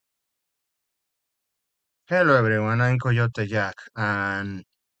Hello everyone, I'm Coyote Jack, and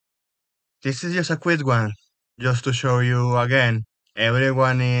this is just a quick one, just to show you again.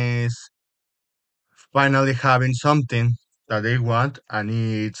 Everyone is finally having something that they want, and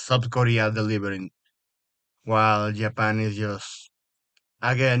it's South Korea delivering, while Japan is just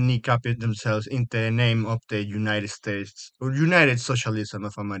again kneecapping themselves in the name of the United States, or United Socialism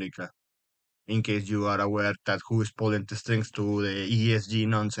of America. In case you are aware that who is pulling the strings to the ESG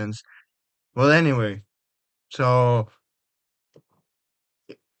nonsense. Well, anyway, so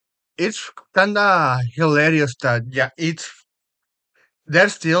it's kinda hilarious that yeah, it's they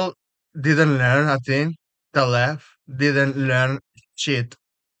still didn't learn a thing. The left didn't learn shit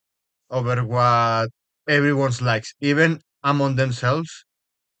over what everyone's likes. Even among themselves,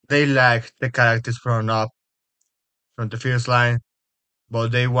 they like the characters from the first line,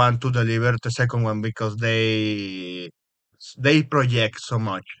 but they want to deliver the second one because they project so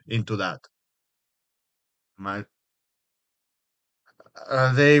much into that. My,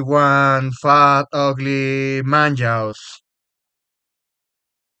 they want fat, ugly manjaos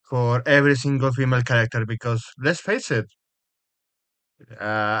for every single female character because let's face it,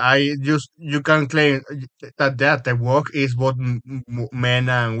 I just you can claim that the work is both men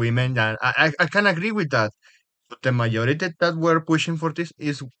and women, and I can agree with that. But the majority that we're pushing for this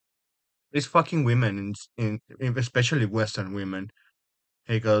is fucking women, especially Western women.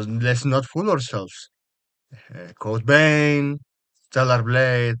 Because let's not fool ourselves. Code Bane, Stellar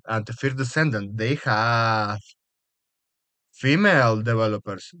Blade, and the First Descendant, they have female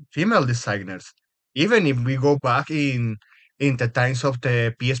developers, female designers. Even if we go back in the times of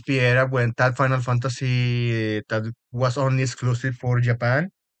the PSP era when that Final Fantasy that was only exclusive for Japan,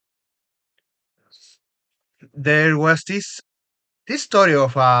 there was this story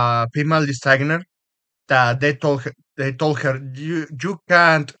of a female designer that they told her you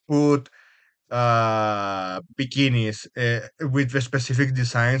can't put bikinis with the specific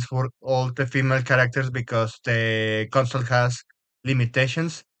designs for all the female characters because the console has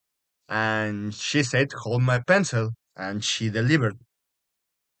limitations. And she said, "Hold my pencil," and she delivered.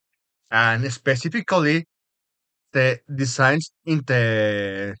 And specifically, the designs in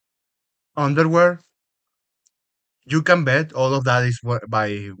the underwear, you can bet all of that is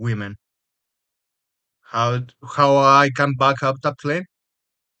by women. How I can back up that claim?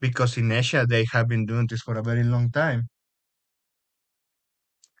 Because in Asia they have been doing this for a very long time.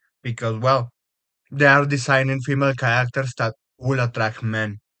 Because well, they are designing female characters that will attract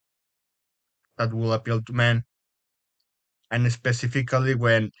men, that will appeal to men, and specifically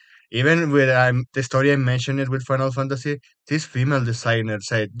when even with the story I mentioned it with Final Fantasy, this female designer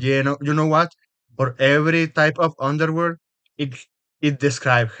said, you know what? For every type of underwear, it it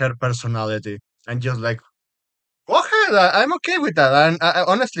describes her personality, and just like, go ahead, I'm okay with that. And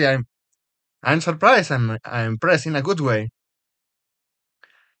honestly, I'm surprised. I'm impressed in a good way.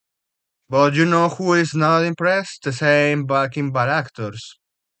 But you know who is not impressed? The same backing bad actors.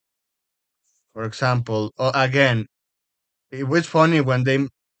 For example, again, it was funny when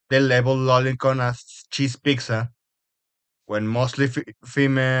they labeled lolicon as cheese pizza when mostly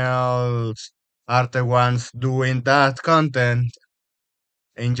females are the ones doing that content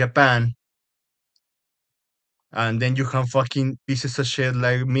in Japan, and then you have fucking pieces of shit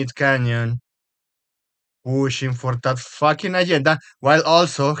like Mid Canyon pushing for that fucking agenda, while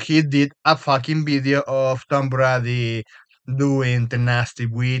also he did a fucking video of Tom Brady doing the nasty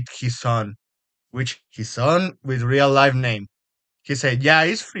with his son, which his son with real life name. He said, "Yeah,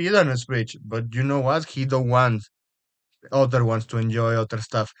 it's freedom of speech, but you know what? He don't want other ones to enjoy other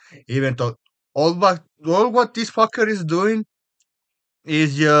stuff. Even though all what this fucker is doing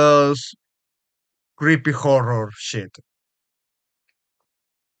is just creepy horror shit.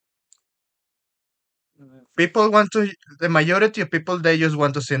 People want to the majority of people they just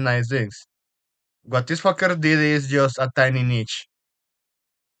want to see nice things. What this fucker did is just a tiny niche.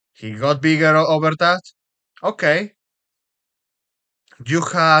 He got bigger over that. Okay, you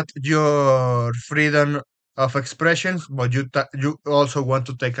had your freedom of expressions, but you also want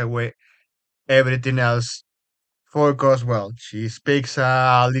to take away everything else for Goswell. She speaks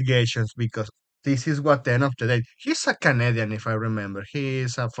allegations because this is what the end of the day. He's a Canadian, if I remember. He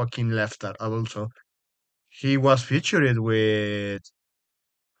is a fucking lefter also. He was featured with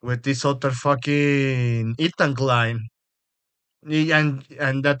this other fucking Ethan Klein.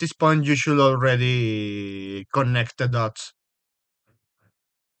 And at this point, you should already connect the dots.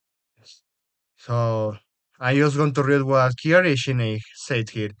 So I just going to read what Kiari Shinei said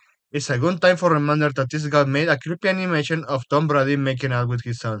here. It's a good time for a reminder that this guy made a creepy animation of Tom Brady making out with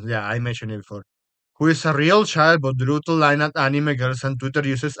his sons. Yeah, I mentioned it before. who is a real child but drew to line at anime girls and Twitter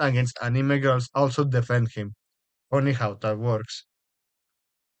users against anime girls also defend him. Funny how that works.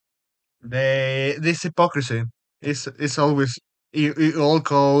 This hypocrisy is always it all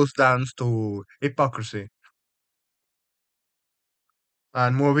goes down to hypocrisy.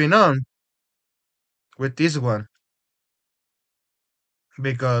 And moving on with this one,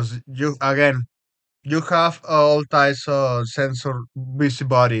 because you have all types of sensor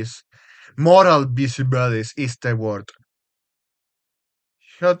busybodies. Moral busybodies is the word.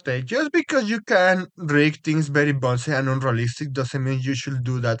 Shote, just because you can rig things very bouncy and unrealistic doesn't mean you should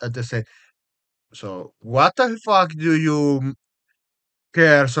do that at the same. So, what the fuck do you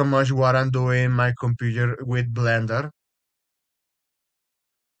care so much what I'm doing in my computer with Blender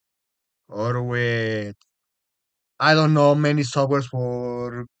or with I don't know many softwares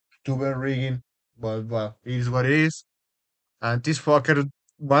for tuber rigging, but well, it is what it is. And this fucker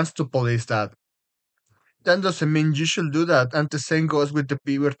wants to police that. That doesn't mean you should do that. And the same goes with the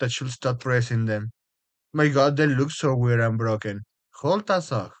people that should stop pressing them. My god, they look so weird and broken. Hold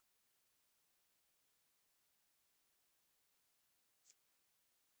that off.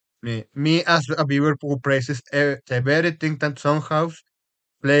 Me as a viewer who praises the very thing that somehow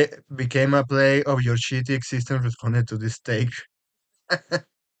became a play of your shitty existence responded to this take.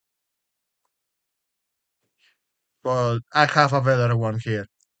 But I have a better one here.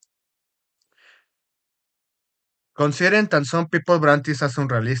 Considering that some people brand this as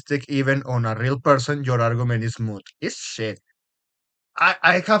unrealistic even on a real person, your argument is moot. It's shit.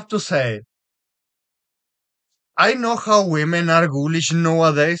 I have to say, I know how women are ghoulish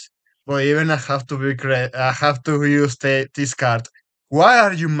nowadays, but even I have to use this card. Why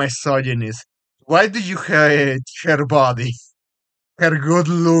are you misogynist? Why do you hate her body? Her good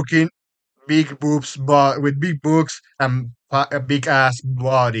looking, big boobs, but with big boobs and a big ass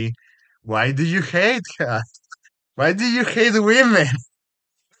body. Why do you hate her? Why do you hate women?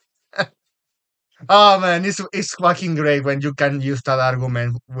 Oh man, it's fucking great when you can use that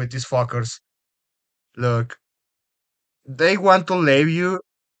argument with these fuckers. Look, they want to label you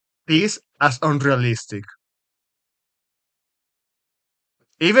this as unrealistic.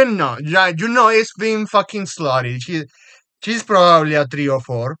 Even no, yeah, you know it's been fucking slutty. She's probably a 3 or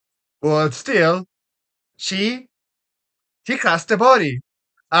 4, but still, she she has the body,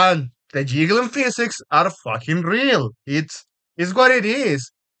 and the jiggling physics are fucking real. It's what it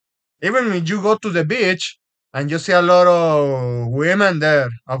is. Even when you go to the beach and you see a lot of women there,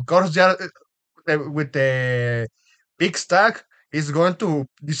 of course they are with the big stack is going to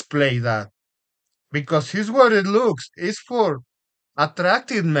display that because here's what it looks. It's for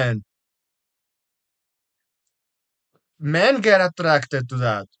attracted men. Men get attracted to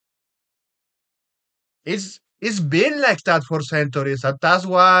that. It's been like that for centuries, and that's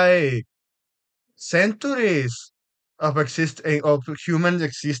why centuries of human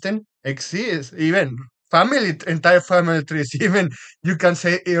existence exist. Even entire family trees, even you can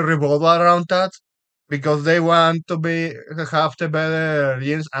say it revolve around that because they want to be have the better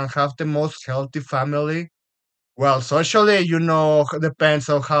genes and have the most healthy family. Well, socially, depends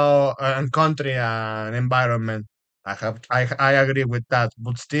on how and country and environment. I agree with that,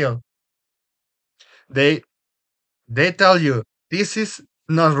 but still, they they tell you this is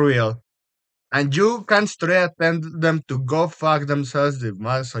not real, and you can threaten them to go fuck themselves, the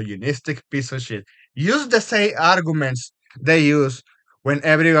misogynistic piece of shit. Use the same arguments they use when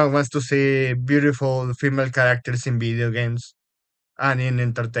everyone wants to see beautiful female characters in video games and in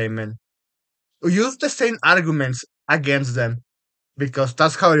entertainment. Use the same arguments against them because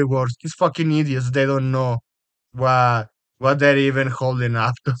that's how it works. These fucking idiots, they don't know what what they're even holding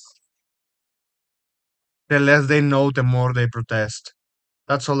up to. The less they know, the more they protest.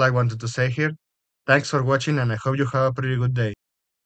 That's all I wanted to say here. Thanks for watching, and I hope you have a pretty good day.